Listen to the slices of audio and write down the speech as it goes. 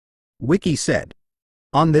WikiSaid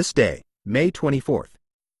On this day, May 24th.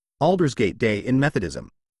 Aldersgate Day in Methodism.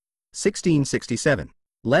 1667.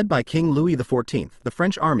 Led by King Louis XIV, the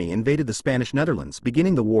French army invaded the Spanish Netherlands,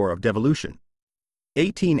 beginning the War of Devolution.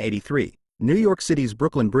 1883. New York City's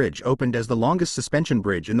Brooklyn Bridge opened as the longest suspension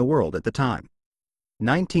bridge in the world at the time.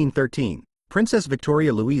 1913. Princess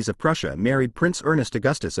Victoria Louise of Prussia married Prince Ernest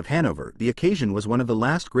Augustus of Hanover. The occasion was one of the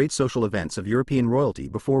last great social events of European royalty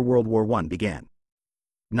before World War I began.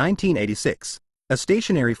 1986. A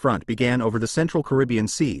stationary front began over the central Caribbean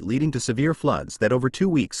Sea, leading to severe floods that over 2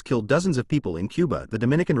 weeks killed dozens of people in Cuba, the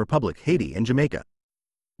Dominican Republic, Haiti and Jamaica.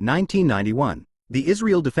 1991. The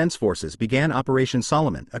Israel Defense Forces began Operation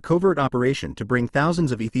Solomon, a covert operation to bring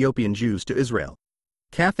thousands of Ethiopian Jews to Israel.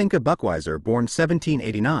 Cathinka Buchwieser, born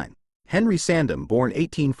 1789. Henry Sandham, born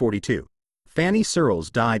 1842. Fanny Searls,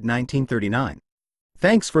 died 1939.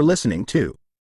 Thanks for listening to